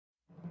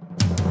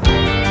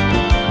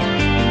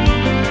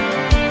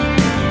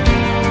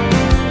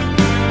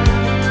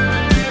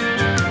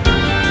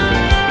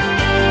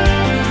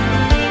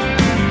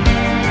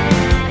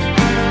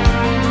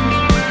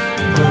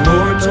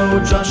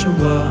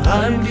Joshua,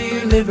 I'm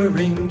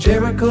delivering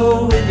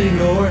Jericho into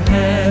your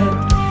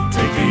hand.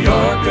 Take the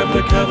Ark of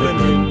the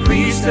Covenant,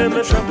 priest and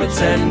the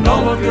trumpets, and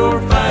all of your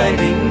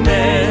fighting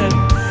men.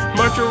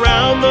 March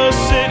around the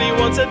city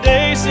once a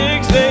day,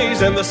 6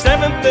 days, and the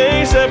 7th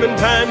day 7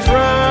 times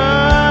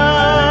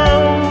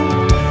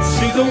round.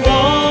 See the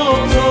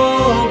walls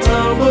all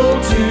tumble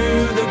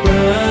to the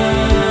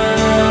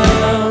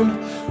ground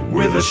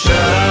with a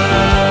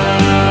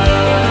shout.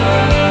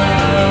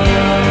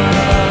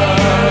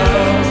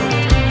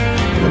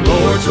 The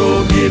Lord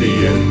told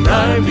Gideon,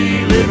 I'm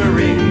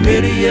delivering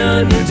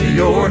Midian into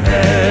your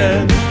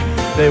hand.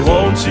 They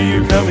won't see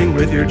you coming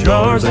with your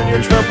jars and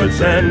your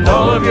trumpets and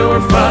all of your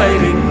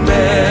fighting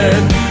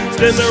men.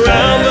 Stand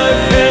around the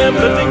camp,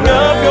 lifting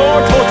up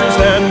your torches,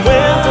 and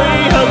when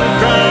 300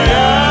 cry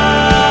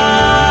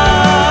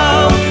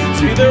out,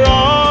 see their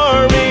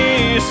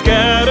armies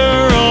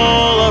scatter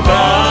all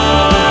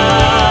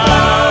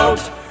about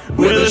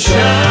with a shout.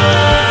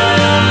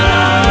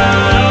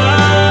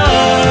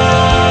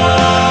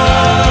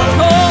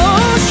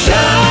 Oh,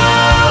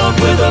 shout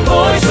with a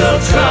voice of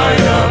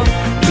triumph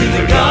to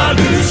the God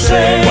who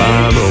saves.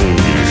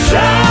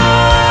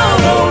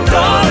 Shout, O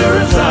daughter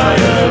of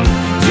Zion,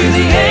 to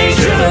the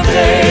Ancient of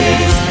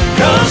Days.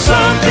 'Cause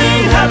something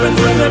happens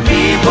when the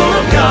people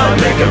of God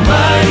make a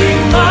mighty,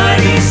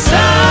 mighty sound.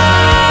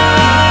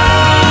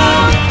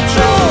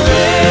 So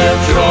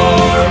lift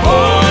your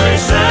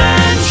voice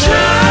and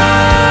shout.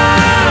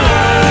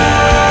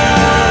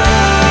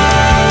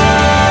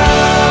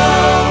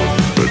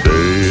 The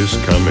day is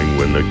coming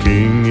when the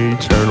King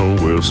Eternal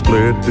will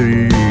split the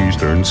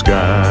eastern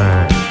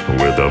sky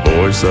with the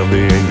voice of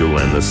the angel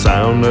and the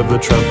sound of the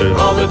trumpet.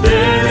 All the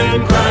dead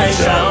in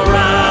Christ shall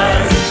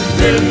rise.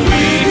 Then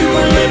we who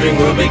are living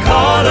will be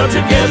caught up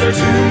together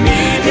to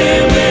meet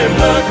Him in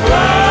the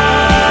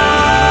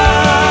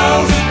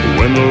clouds.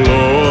 When the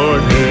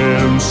Lord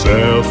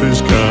Himself is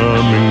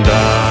coming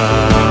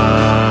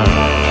down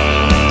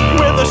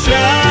with a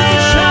shout.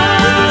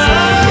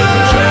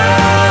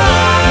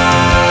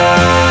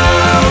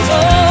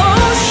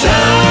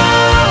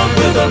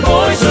 The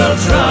voice of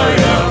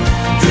triumph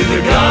to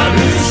the God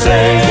who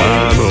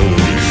saves.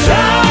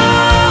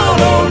 Shout,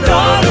 O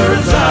daughter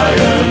of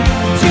Zion,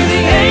 to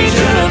the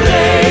Ancient of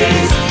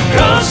Days.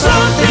 'Cause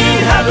something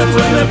happens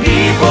when the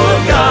people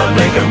of God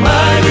make a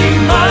mighty,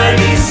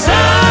 mighty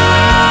sound.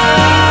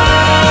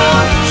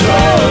 So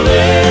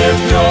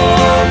lift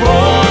your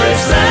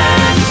voice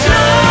and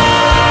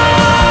shout.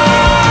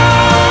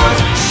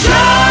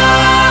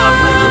 Shout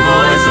with the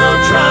voice of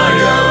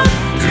triumph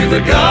to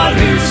the God